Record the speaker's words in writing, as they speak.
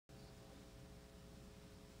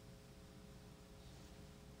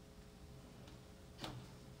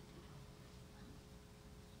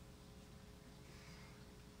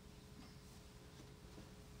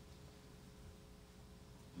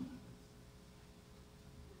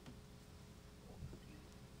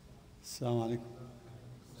السلام عليكم.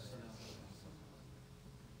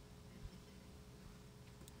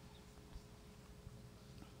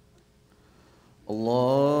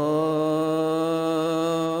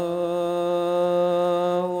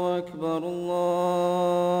 الله أكبر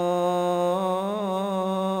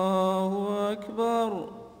الله أكبر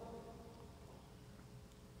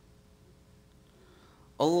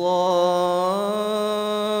الله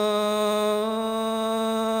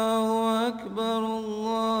أكبر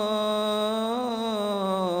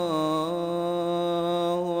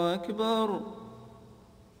الله أكبر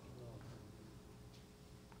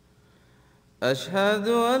أشهد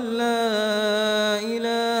أن لا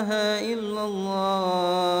إله إلا الله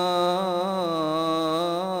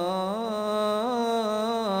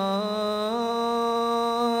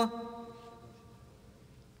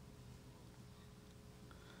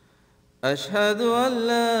أشهد أن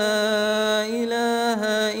لا إله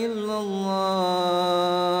إلا الله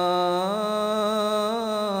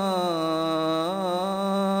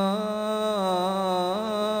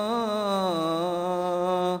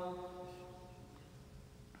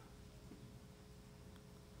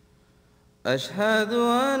أشهد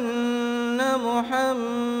أن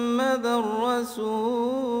محمدًا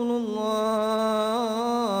رسول الله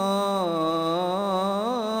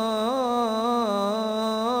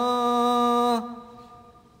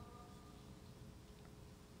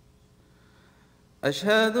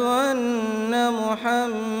أشهد أن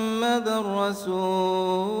محمدًا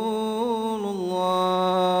رسول الله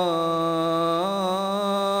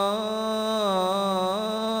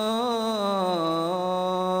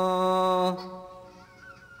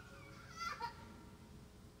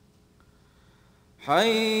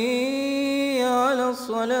حي على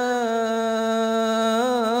الصلاة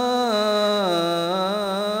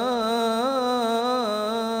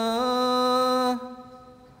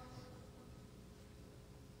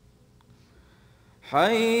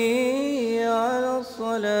حي على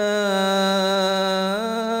الصلاة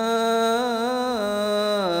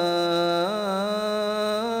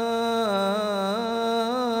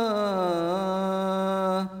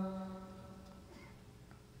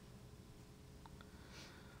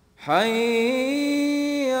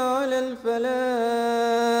حي على الفلاح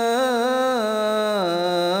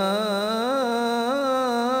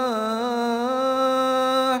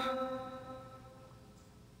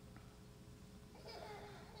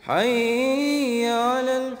حي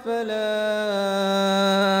على الفلاح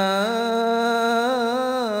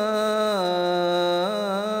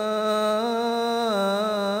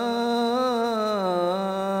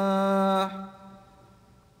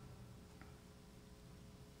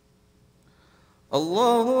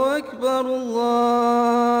الله أكبر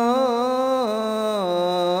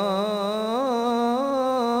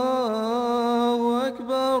الله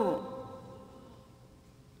أكبر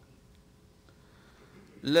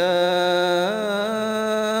لا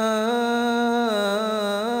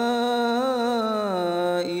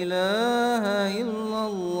إله إلا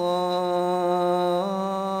الله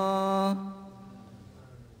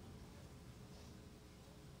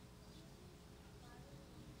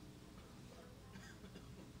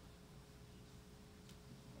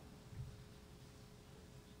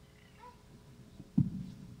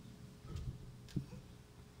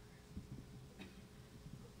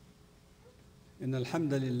إن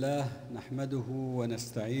الحمد لله نحمده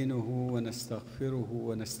ونستعينه ونستغفره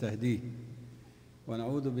ونستهديه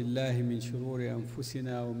ونعوذ بالله من شرور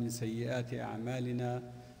أنفسنا ومن سيئات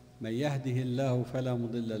أعمالنا من يهده الله فلا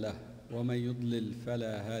مضل له ومن يضلل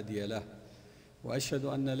فلا هادي له وأشهد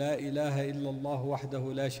أن لا إله إلا الله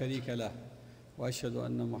وحده لا شريك له وأشهد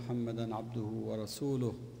أن محمدًا عبده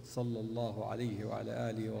ورسوله صلى الله عليه وعلى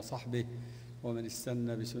آله وصحبه ومن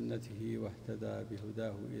استنى بسنته واهتدى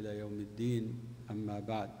بهداه إلى يوم الدين أما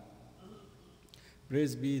بعد.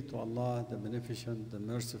 Praise be to Allah, the Beneficent, the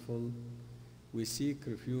Merciful. We seek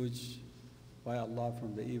refuge by Allah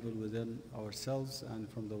from the evil within ourselves and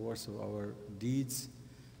from the worst of our deeds.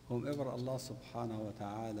 Whomever Allah subhanahu wa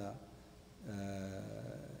ta'ala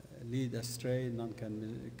lead astray, none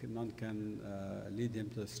can lead him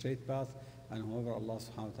to the straight path, and whoever Allah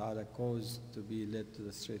subhanahu wa ta'ala caused to be led to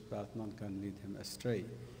the straight path, none can lead him astray.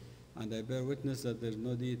 And I bear witness that there is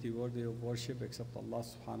no deity worthy of worship except Allah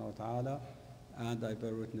subhanahu wa ta'ala, and I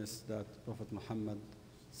bear witness that Prophet Muhammad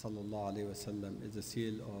sallallahu alayhi wa sallam is the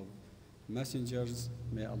seal of messengers.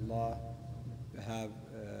 May Allah have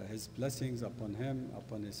His blessings upon him,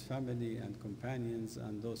 upon his family and companions,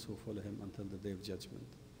 and those who follow him until the day of judgment.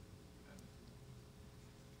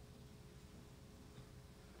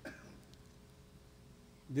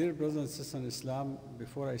 Dear brothers and sisters in Islam,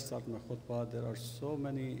 before I start my khutbah, there are so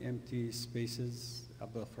many empty spaces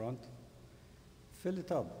up the front. fill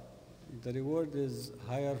it up. The reward is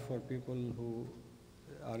higher for people who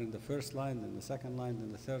are in the first line, in the second line,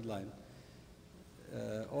 in the third line.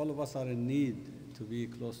 All of us are in need to be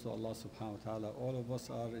close to Allah subhanahu wa ta'ala. All of us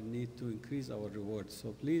are in need to increase our rewards.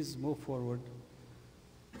 So please move forward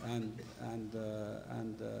and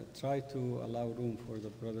try to allow room for the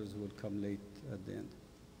brothers who will come late at the end.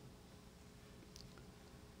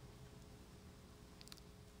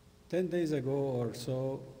 10 days ago or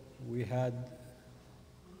so, we had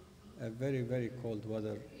a very, very cold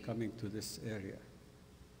weather coming to this area.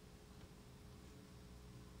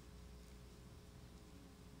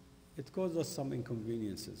 It caused us some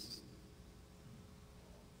inconveniences.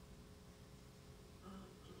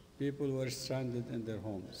 People were stranded in their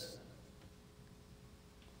homes.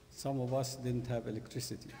 Some of us didn't have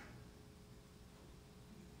electricity.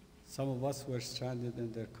 Some of us were stranded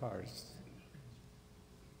in their cars.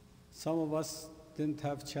 Some of us didn't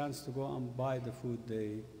have chance to go and buy the food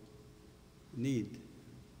they need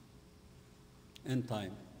in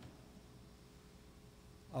time.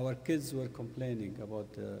 Our kids were complaining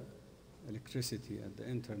about the electricity and the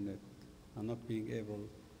internet and not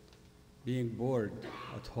being bored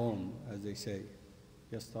at home, as they say.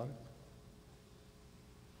 Yes, Tariq?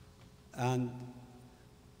 And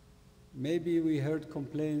maybe we heard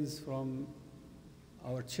complaints from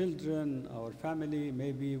our children, our family.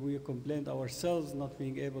 Maybe we complained ourselves not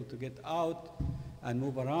being able to get out and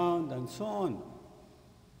move around and so on.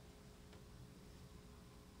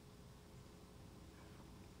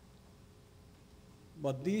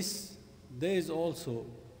 But these days also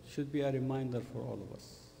should be a reminder for all of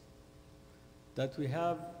us that we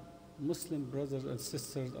have Muslim brothers and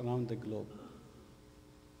sisters around the globe.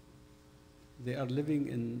 They are living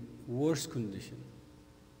in worse condition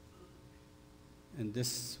in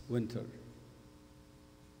this winter,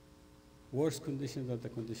 worse conditions than the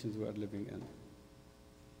conditions we are living in.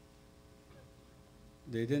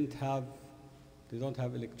 They don't have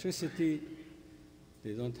electricity,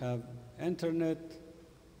 they don't have internet,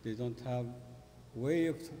 they don't have way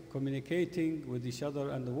of communicating with each other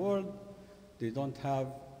and the world. They don't have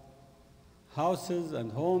houses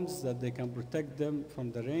and homes that they can protect them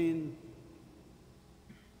from the rain.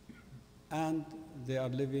 And they are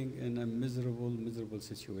living in a miserable, miserable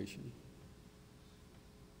situation.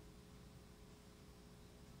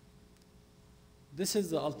 This is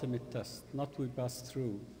the ultimate test, not what we passed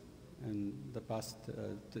through in the past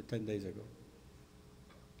 10 days ago.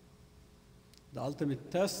 The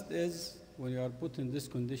ultimate test is when you are put in this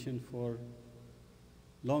condition for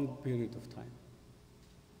long period of time.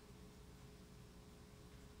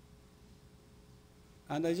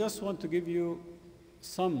 And I just want to give you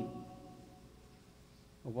some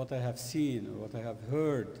of what I have seen or what I have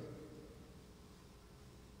heard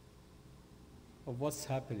of what's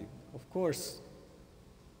happening. Of course,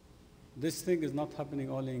 this thing is not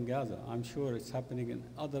happening only in Gaza. I'm sure it's happening in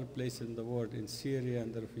other places in the world, in Syria,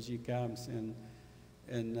 in the refugee camps, in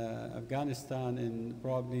Afghanistan,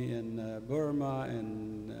 probably in Burma,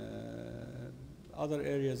 in other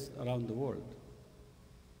areas around the world.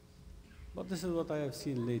 But this is what I have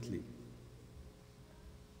seen lately.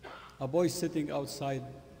 A boy sitting outside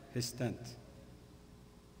his tent,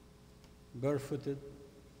 barefooted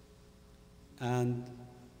and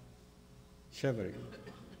shivering.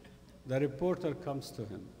 The reporter comes to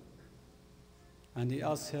him and he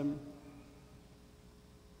asks him,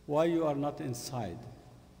 why you are not inside?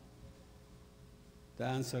 The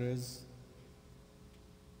answer is,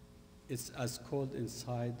 it's as cold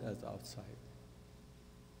inside as outside.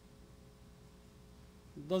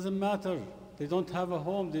 It doesn't matter. They don't have a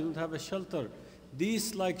home, they don't have a shelter.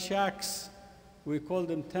 These like shacks, we call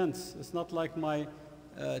them tents. It's not like my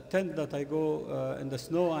tent that I go in the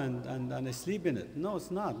snow and I sleep in it. No,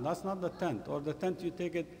 it's not. That's not the tent. Or the tent you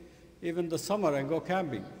take it even the summer and go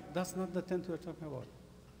camping. That's not the tent we're talking about.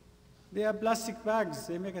 They have plastic bags.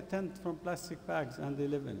 They make a tent from plastic bags and they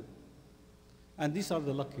live in it. And these are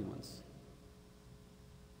the lucky ones.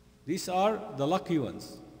 These are the lucky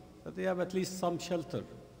ones. That they have at least some shelter.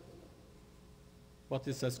 But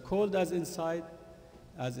it's as cold as inside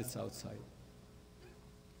as it's outside.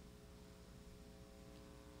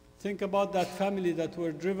 Think about that family that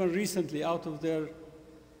were driven recently out of their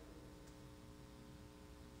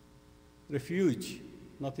refuge,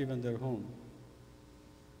 not even their home.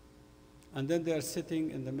 And then they are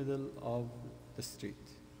sitting in the middle of the street.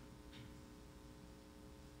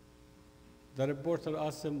 The reporter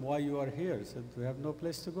asked them, why you are here? He said, we have no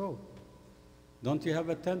place to go. Don't you have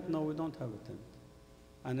a tent? No, we don't have a tent.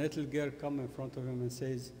 And a little girl comes in front of him and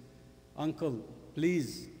says, uncle,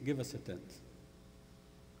 please give us a tent.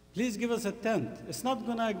 Please give us a tent. It's not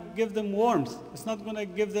going to give them warmth. It's not going to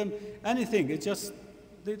give them anything. It's just,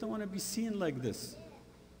 they don't want to be seen like this.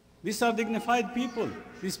 These are dignified people.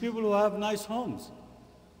 These people who have nice homes.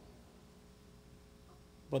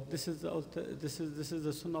 But this is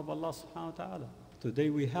the sunnah of Allah subhanahu wa ta'ala. Today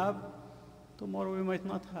we have, tomorrow we might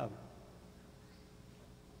not have.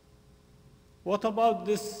 What about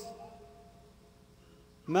this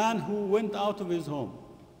man who went out of his home,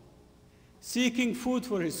 seeking food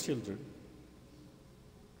for his children,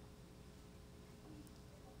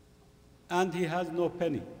 and he has no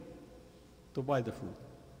penny to buy the food?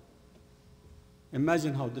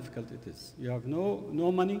 Imagine how difficult it is. You have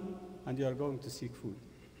no money, and you are going to seek food.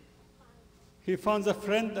 He finds a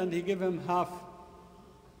friend, and he gives him half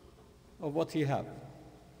of what he has.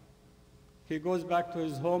 He goes back to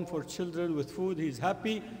his home for children with food. He's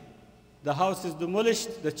happy. The house is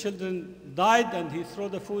demolished. The children died, and he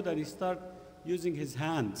throws the food, and he starts using his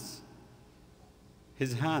hands to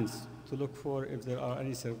look for if there are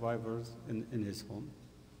any survivors in his home.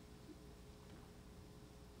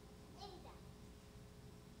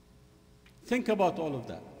 Think about all of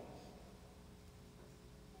that.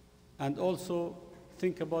 And also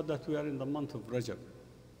think about that we are in the month of Rajab,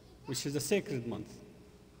 which is a sacred month.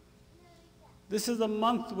 This is a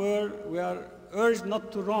month where we are urged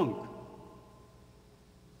not to wrong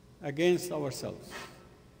against ourselves.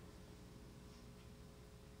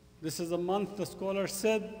 This is a month, the scholar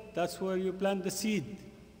said, that's where you plant the seed.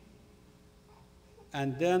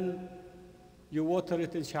 And then you water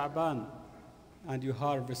it in Sha'ban, and you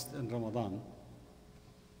harvest in Ramadan.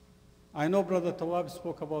 I know Brother Tawab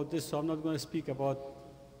spoke about this, so I'm not going to speak about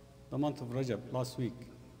the month of Rajab last week.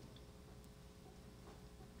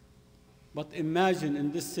 But imagine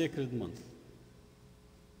in this sacred month,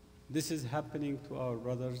 this is happening to our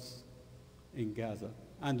brothers in Gaza,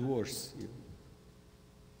 and worse.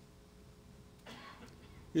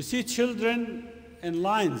 You see children in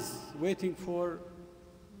lines waiting for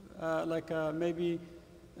maybe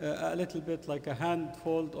a little bit like a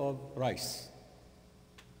handful of rice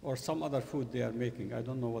or some other food they are making. I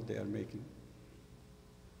don't know what they are making.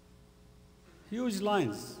 Huge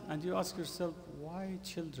lines, and you ask yourself, why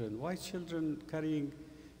children? Why children carrying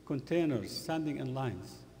containers, standing in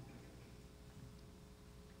lines?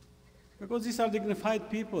 Because these are dignified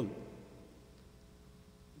people.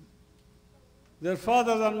 Their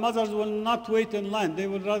fathers and mothers will not wait in line. They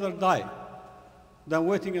will rather die than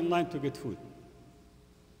waiting in line to get food.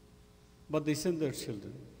 But they send their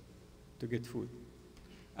children to get food.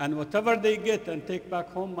 And whatever they get and take back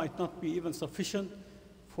home might not be even sufficient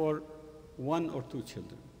for 1 or 2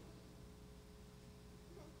 children.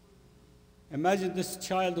 Imagine this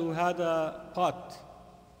child who had a pot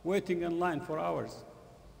waiting in line for hours.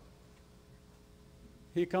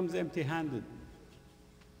 He comes empty-handed.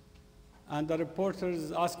 And the reporter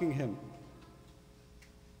is asking him,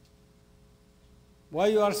 why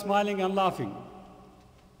you are smiling and laughing?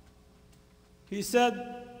 He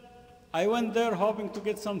said, I went there hoping to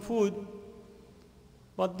get some food,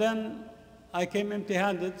 but then I came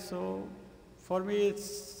empty-handed, so for me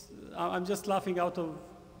I'm just laughing out of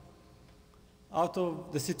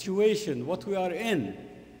the situation, what we are in.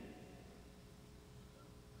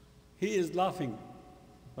 He is laughing,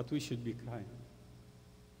 but we should be crying.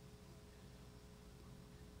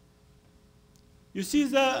 You see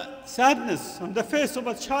the sadness on the face of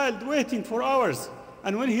a child waiting for hours,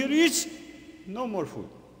 and when he reached, no more food.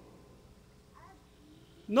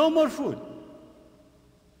 No more food.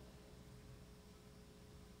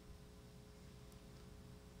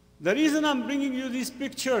 The reason I'm bringing you these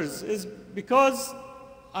pictures is because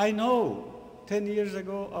I know 10 years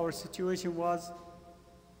ago our situation was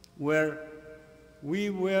where we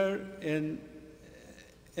were in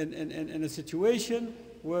a situation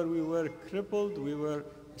where we were crippled, we were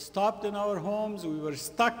stopped in our homes, we were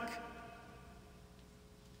stuck,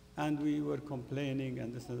 and we were complaining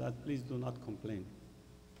and this and that. Please do not complain.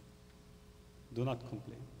 Do not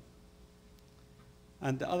complain.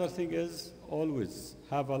 And the other thing is, always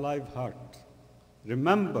have a live heart.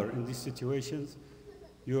 Remember in these situations,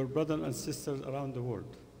 your brothers and sisters around the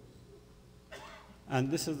world.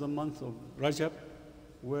 And this is the month of Rajab,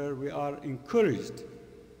 where we are encouraged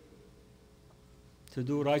to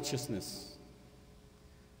do righteousness.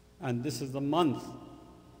 And this is the month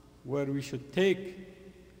where we should take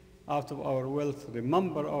out of our wealth,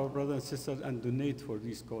 remember our brothers and sisters, and donate for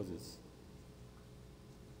these causes.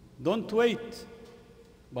 Don't wait,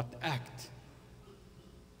 but act.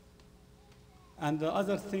 And the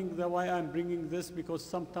other thing, why I'm bringing this, because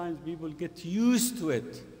sometimes people get used to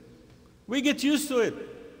it. We get used to it.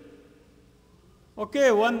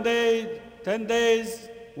 Okay, 1 day, 10 days,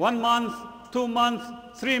 1 month, 2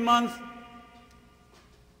 months, 3 months,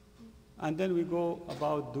 and then we go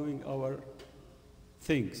about doing our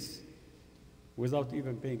things without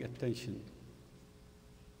even paying attention.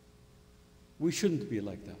 We shouldn't be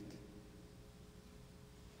like that.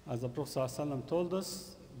 As the Prophet ﷺ told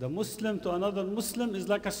us, the Muslim to another Muslim is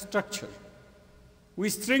like a structure. We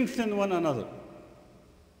strengthen one another.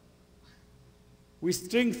 We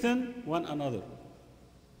strengthen one another.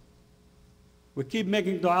 We keep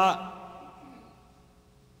making dua,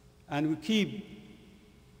 and we keep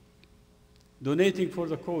donating for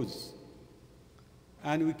the cause,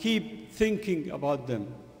 and we keep thinking about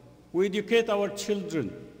them. We educate our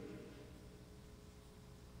children.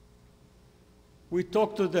 We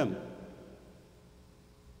talk to them,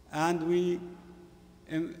 and we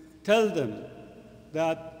tell them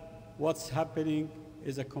that what's happening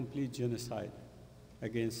is a complete genocide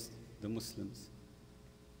against the Muslims.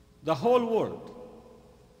 The whole world,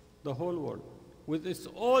 with its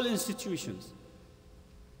all institutions,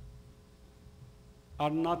 are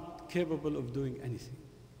not capable of doing anything,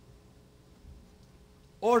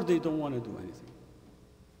 or they don't want to do anything.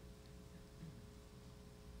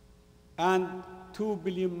 And 2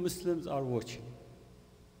 billion Muslims are watching.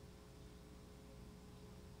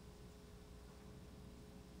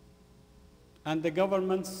 And the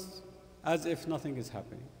governments, as if nothing is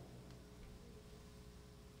happening.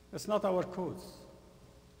 It's not our cause.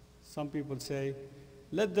 Some people say,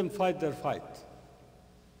 let them fight their fight.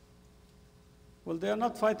 Well, they are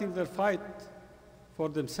not fighting their fight for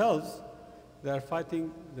themselves. They are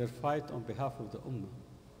fighting their fight on behalf of the Ummah.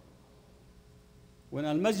 When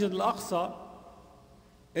Al-Masjid Al-Aqsa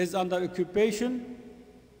is under occupation,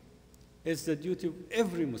 it's the duty of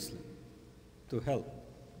every Muslim to help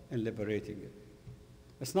in liberating it.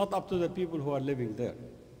 It's not up to the people who are living there.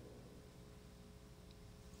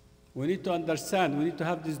 We need to understand, we need to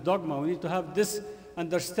have this dogma, we need to have this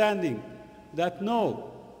understanding that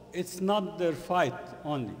no, it's not their fight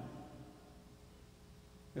only.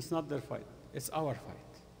 It's not their fight, it's our fight.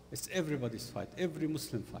 It's everybody's fight, every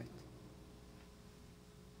Muslim fight.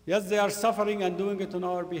 Yes, they are suffering and doing it on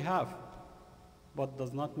our behalf, but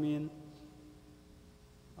does not mean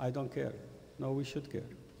I don't care. No, we should care.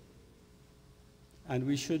 And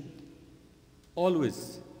we should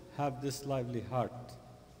always have this lively heart.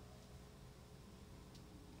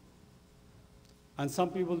 And some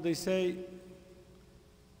people, they say,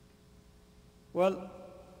 well,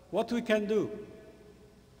 what we can do?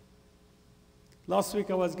 Last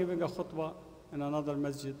week I was giving a khutbah in another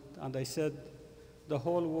masjid, and I said, the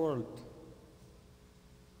whole world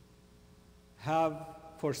have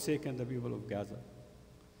forsaken the people of Gaza,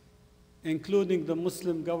 including the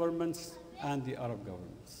Muslim governments and the Arab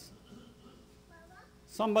governments.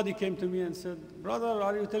 Somebody came to me and said, brother,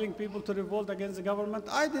 are you telling people to revolt against the government?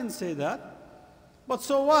 I didn't say that. But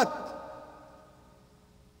so what?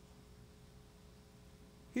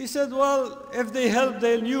 He said, well, if they help,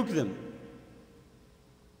 they'll nuke them.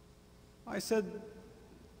 I said,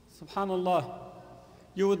 subhanallah,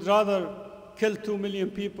 you would rather kill 2 million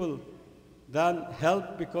people than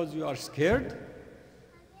help because you are scared?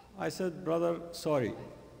 I said, brother, sorry.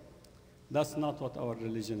 That's not what our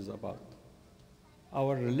religion is about.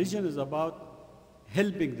 Our religion is about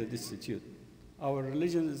helping the destitute. Our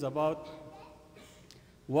religion is about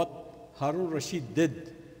what Harun Rashid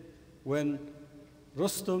did when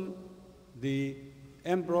Rustam, the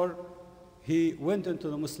emperor, he went into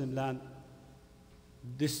the Muslim land,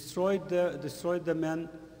 destroyed the men,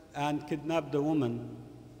 and kidnapped the woman,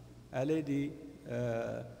 a lady.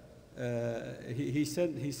 He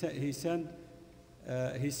sent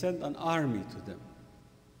an army to them,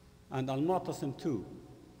 and Al-Mu'tasim too.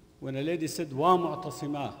 When a lady said, "Wa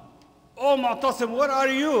Mu'tasimah," "Oh Mu'tasim, where are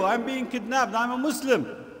you? I'm being kidnapped. I'm a Muslim."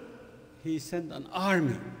 He sent an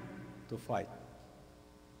army to fight.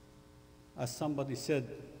 As somebody said,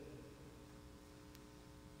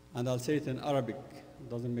 and I'll say it in Arabic. It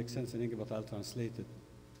doesn't make sense in English, but I'll translate it.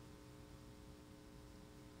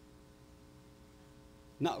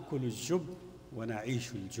 نأكل الجب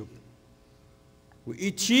ونعيش الجب. We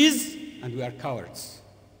eat cheese and we are cowards.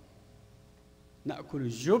 نأكل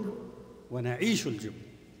الجب ونعيش الجب.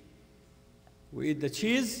 We eat the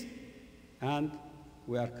cheese and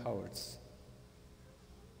we are cowards.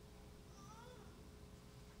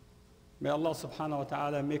 May Allah subhanahu wa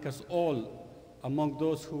ta'ala make us all among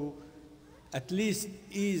those who at least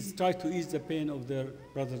try to ease the pain of their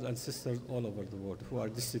brothers and sisters all over the world who are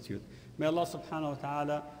destitute. May Allah subhanahu wa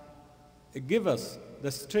ta'ala give us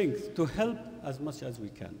the strength to help as much as we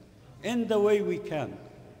can, in the way we can,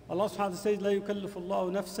 Allah subhanahu wa ta'ala says, لا يكلف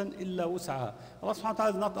الله نفسا إلا وسعها. Allah subhanahu wa ta'ala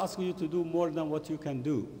is not asking you to do more than what you can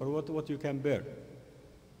do or what you can bear.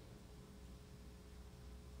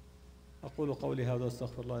 أقول قولي هذا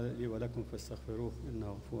واستغفر الله لي ولكم فاستغفروه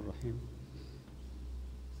إنه غفور رحيم.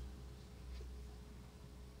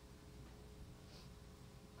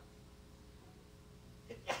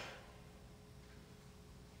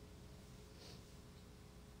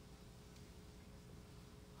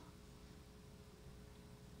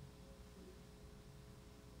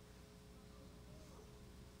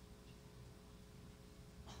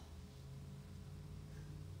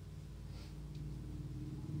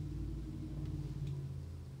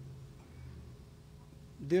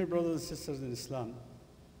 Dear brothers and sisters in Islam,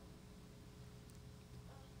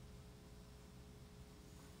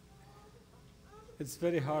 it's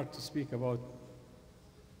very hard to speak about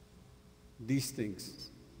these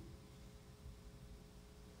things.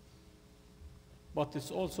 But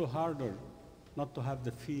it's also harder not to have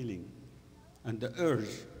the feeling and the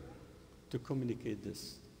urge to communicate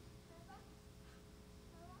this.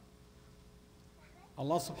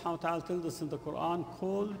 Allah subhanahu wa ta'ala tells us in the Quran,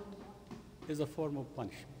 cold is a form of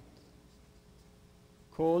punishment.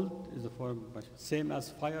 Cold is a form of punishment. Same as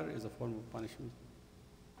fire is a form of punishment.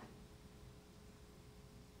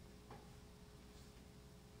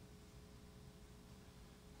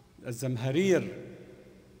 الزمهرير,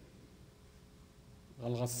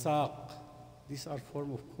 الغساق, these are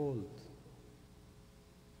form of cold.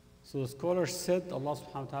 So the scholars said Allah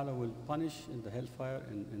subhanahu wa ta'ala will punish in the hellfire,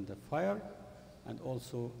 in the fire, and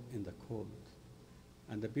also in the cold.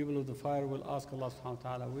 And the people of the fire will ask Allah subhanahu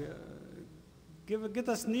wa ta'ala, get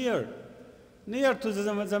us near to the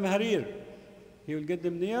Zamharir. He will get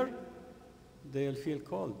them near, they will feel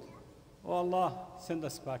cold. Oh Allah, send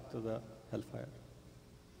us back to the hellfire.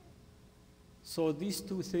 So these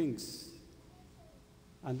two things,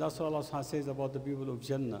 and that's what Allah subhanahu wa ta'ala says about the people of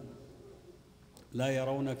Jannah. لا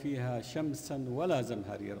يرون فيها شمسا ولا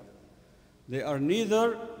زمهريرا. They are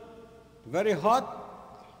neither very hot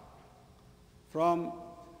from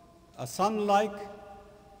a sun-like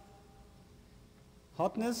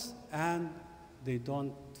hotness, and they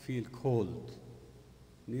don't feel cold.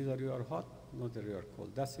 Neither you are hot, neither you are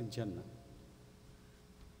cold. That's in Jannah.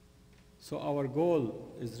 So our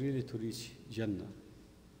goal is really to reach Jannah.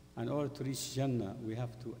 In order to reach Jannah, we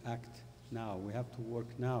have to act now. We have to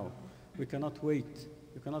work now. We cannot wait.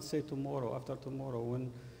 You cannot say tomorrow, after tomorrow,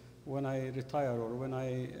 when I retire, or when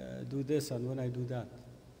I do this and when I do that.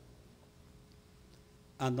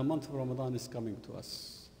 And the month of Ramadan is coming to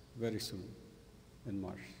us very soon, in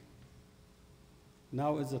March.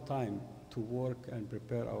 Now is the time to work and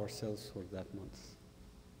prepare ourselves for that month.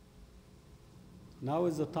 Now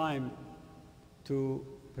is the time to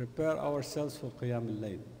prepare ourselves for Qiyam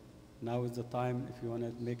al-Layl. Now is the time, if you want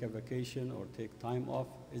to make a vacation or take time off,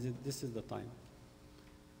 this is the time.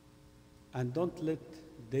 And don't let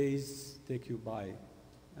days take you by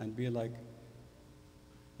and be like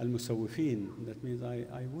al-musawwifin. That means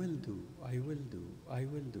I will do, I will do, I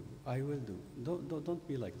will do, I will do. Don't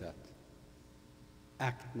be like that.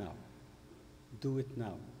 Act now. Do it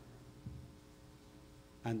now.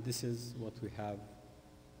 And this is what we have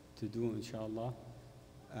to do, inshallah.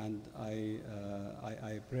 And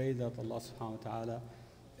I pray that Allah subhanahu wa ta'ala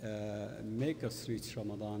make us reach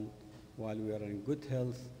Ramadan while we are in good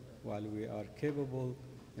health, while we are capable,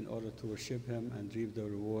 in order to worship Him and reap the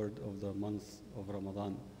reward of the month of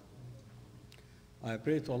Ramadan. I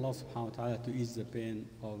pray to Allah subhanahu wa ta'ala to ease the pain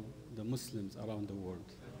of the Muslims around the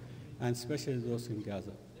world, and especially those in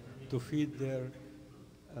Gaza, to feed their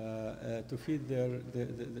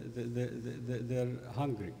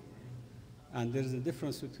hungry. And there's a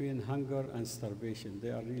difference between hunger and starvation.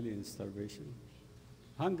 They are really in starvation.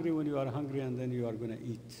 Hungry when you are hungry and then you are going to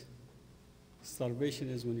eat. Starvation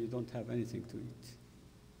is when you don't have anything to eat.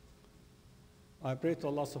 I pray to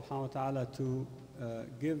Allah subhanahu wa ta'ala to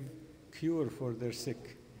give cure for their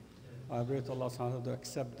sick. I pray to Allah subhanahu wa ta'ala to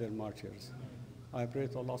accept their martyrs. I pray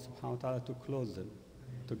to Allah subhanahu wa ta'ala to clothe them,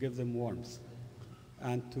 to give them warmth,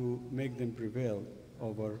 and to make them prevail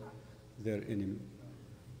over their enemy.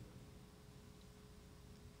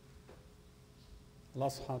 Allah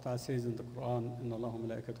subhanahu wa ta'ala says in the Quran, إِنَّ اللَّهَ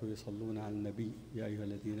وَمَلَائِكَتُهُ يُصَلُّونَ عَلَى النَّبِيِّ يَا أَيُّهَا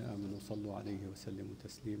الَّذِينَ آمَنُوا صَلُّوا عَلَيْهِ وَسَلِّمُوا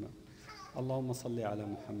تَسْلِيمًا اللهم صل على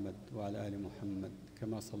محمد وعلى آل محمد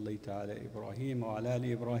كما صليت على إبراهيم وعلى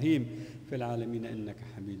آل إبراهيم في العالمين إنك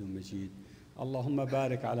حميد مجيد اللهم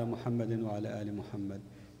بارك على محمد وعلى آل محمد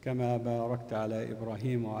كما باركت على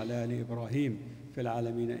إبراهيم وعلى آل إبراهيم في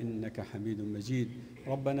العالمين إنك حميد مجيد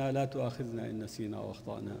ربنا لا تؤاخذنا إن نسينا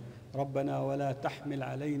وأخطأنا ربنا ولا تحمل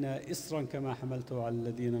علينا إصرا كما حملته على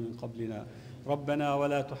الذين من قبلنا ربنا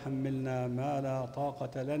ولا تحملنا ما لا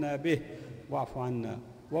طاقة لنا به، واعف عنا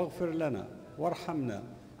واغفر لنا وارحمنا،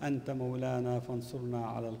 أنت مولانا فانصرنا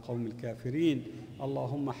على القوم الكافرين.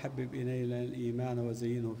 اللهم حبب إلينا الإيمان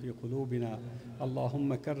وزينه في قلوبنا،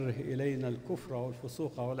 اللهم كره إلينا الكفر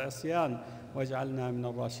والفسوق والعصيان واجعلنا من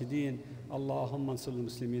الراشدين. اللهم انصر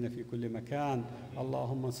المسلمين في كل مكان،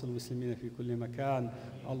 اللهم انصر المسلمين في كل مكان،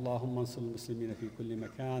 اللهم انصر المسلمين في كل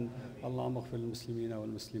مكان. اللهم اغفر للمسلمين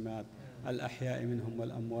والمسلمات الأحياء منهم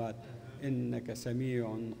والأموات، إنك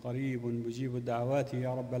سميع قريب مجيب الدعوات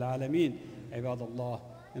يا رب العالمين. عباد الله،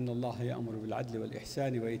 إن الله يأمر بالعدل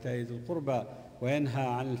والإحسان وإيتاء ذي القربى وينهى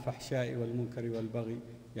عن الفحشاء والمنكر والبغي،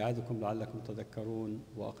 يعظكم لعلكم تذكرون.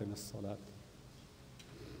 وأقم الصلاة.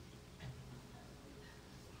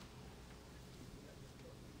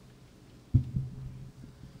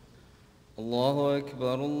 الله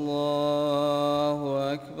أكبر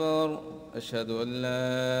الله أكبر، أشهد أن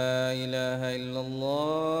لا إله إلا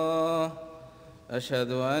الله،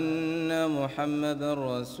 أشهد أن محمدا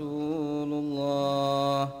رسول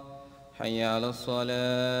الله. حي على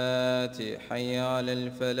الصلاة، حي على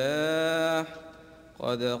الفلاح،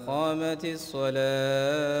 قد قامت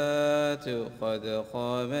الصلاة، قد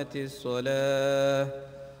قامت الصلاة.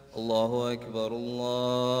 الله أكبر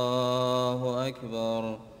الله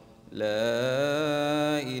أكبر،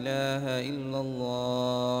 لا إله إلا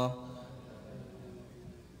الله.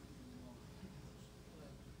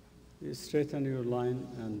 Straighten your line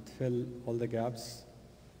and fill all the gaps,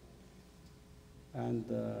 and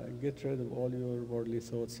get rid of all your worldly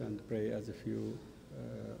thoughts and pray as if you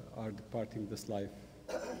are departing this life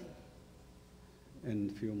in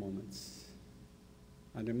few moments.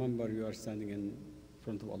 And remember, you are standing in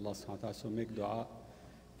front of Allah subhanahu wa ta'ala, so make dua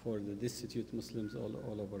for the destitute Muslims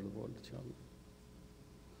all over the world, inshallah.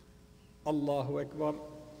 Allahu Akbar.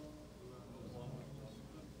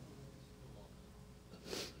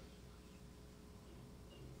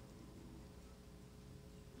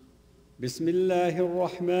 بسم الله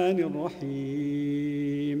الرحمن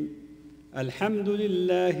الرحيم. الحمد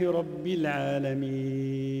لله رب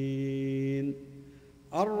العالمين،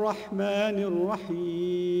 الرحمن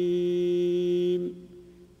الرحيم،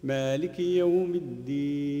 مالك يوم الدين،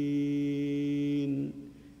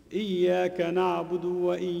 إياك نعبد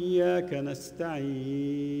وإياك نستعين،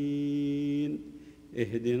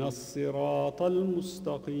 اهدنا الصراط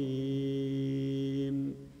المستقيم،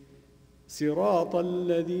 صراط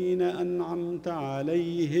الذين أنعمت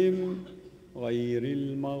عليهم غير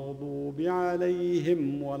المغضوب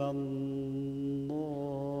عليهم ولا الضالين.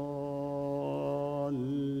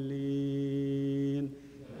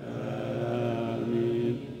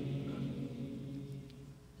 آمين.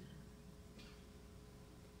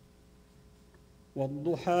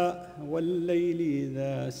 والضحى والليل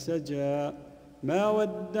إذا سجى، ما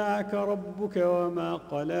ودعك ربك وما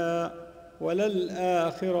قلى،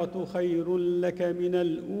 وللآخرة خير لك من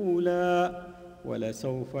الأولى،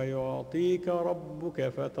 ولسوف يعطيك ربك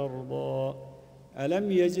فترضى.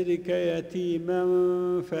 ألم يجدك يتيما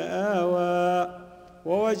فآوى،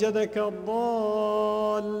 ووجدك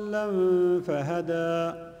ضالا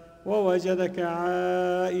فهدى، ووجدك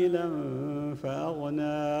عائلا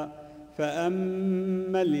فأغنى،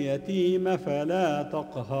 فأما اليتيم فلا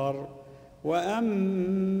تقهر،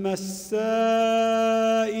 وأما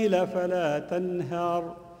السائل فلا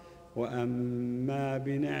تنهر، وأما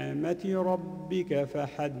بنعمة ربك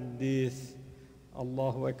فحدث.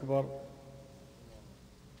 الله أكبر.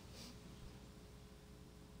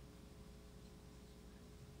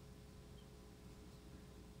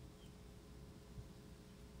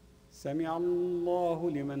 سمع الله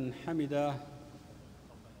لمن حمده.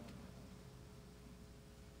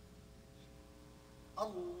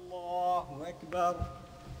 الله أكبر.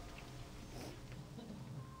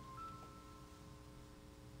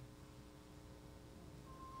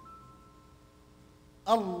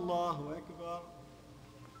 الله أكبر.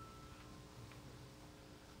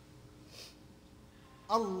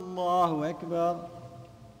 الله أكبر.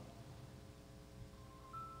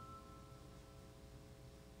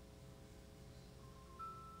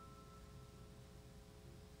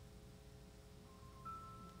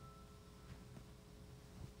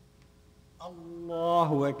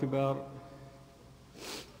 الله أكبر.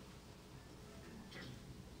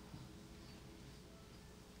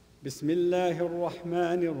 بسم الله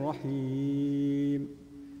الرحمن الرحيم.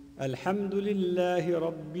 الحمد لله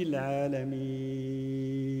رب العالمين،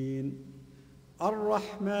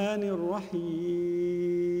 الرحمن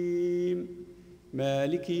الرحيم،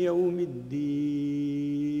 مالك يوم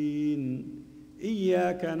الدين،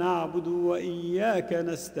 إياك نعبد وإياك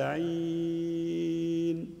نستعين،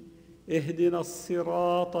 اهدنا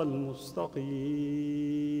الصراط المستقيم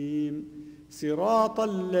صراط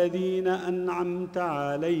الذين أنعمت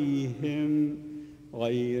عليهم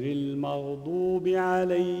غير المغضوب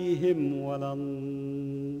عليهم ولا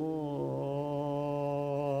الضالين.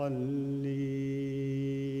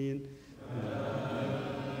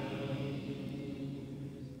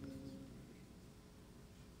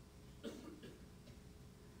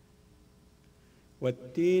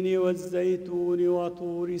 والتين والزيتون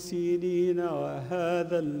وطور سينين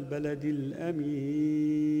وهذا البلد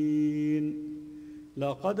الأمين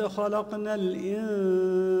لقد خلقنا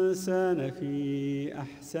الإنسان في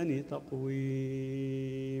أحسن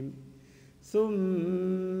تقويم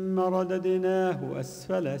ثم رددناه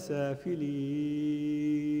أسفل سافلين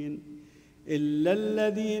إلا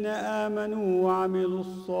الذين آمنوا وعملوا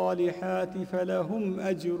الصالحات فلهم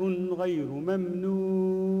أجر غير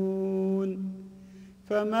ممنون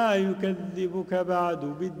فما يكذبك بعد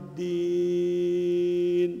بالدين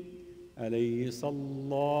أليس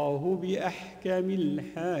الله بأحكم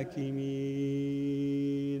الحاكمين.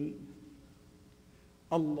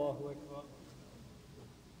 الله أكبر.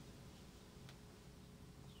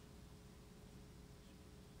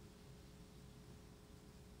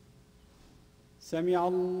 سمع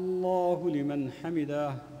الله لمن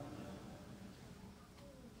حمده.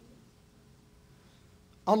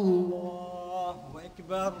 الله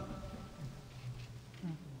أكبر.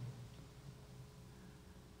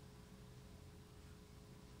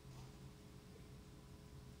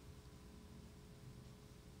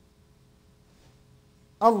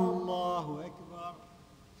 الله أكبر.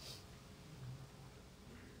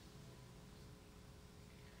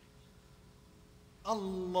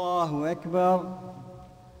 الله أكبر.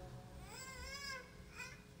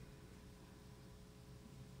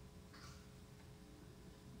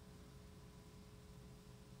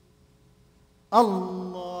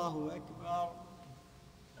 الله أكبر.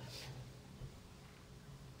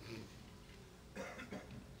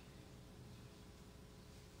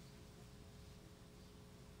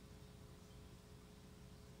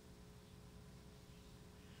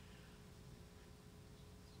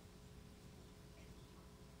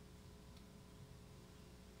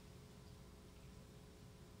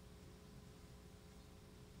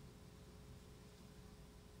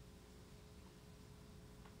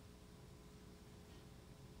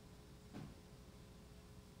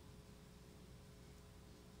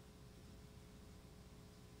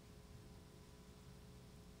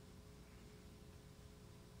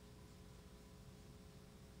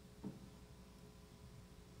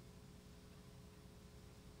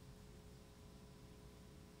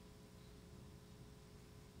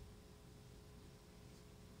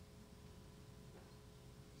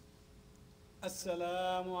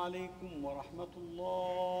 السلام عليكم ورحمة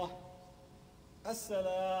الله.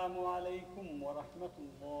 السلام عليكم ورحمة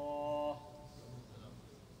الله.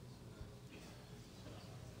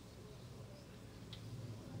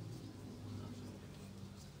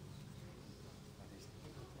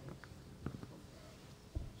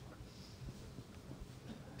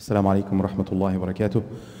 Assalamu alaikum wa rahmatullahi wa barakatuh.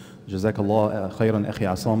 Jazakallah khairan akhi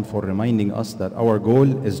Issam for reminding us that our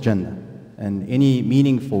goal is Jannah. And any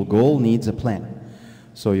meaningful goal needs a plan.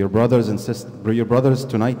 So your brothers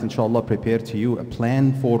tonight, inshallah, prepare to you a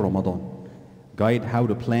plan for Ramadan. Guide how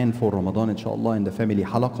to plan for Ramadan, inshallah, in the family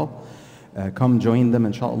halaqah. Come join them,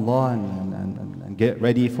 inshallah, and get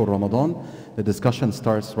ready for Ramadan. The discussion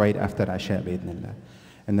starts right after Asha, bi'idhnillah.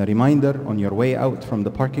 And a reminder, on your way out from the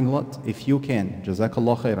parking lot, if you can,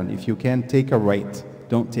 Jazakallah khairan, if you can, take a right,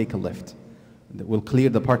 don't take a left. That will clear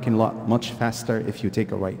the parking lot much faster if you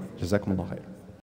take a right. Jazakumullah khair.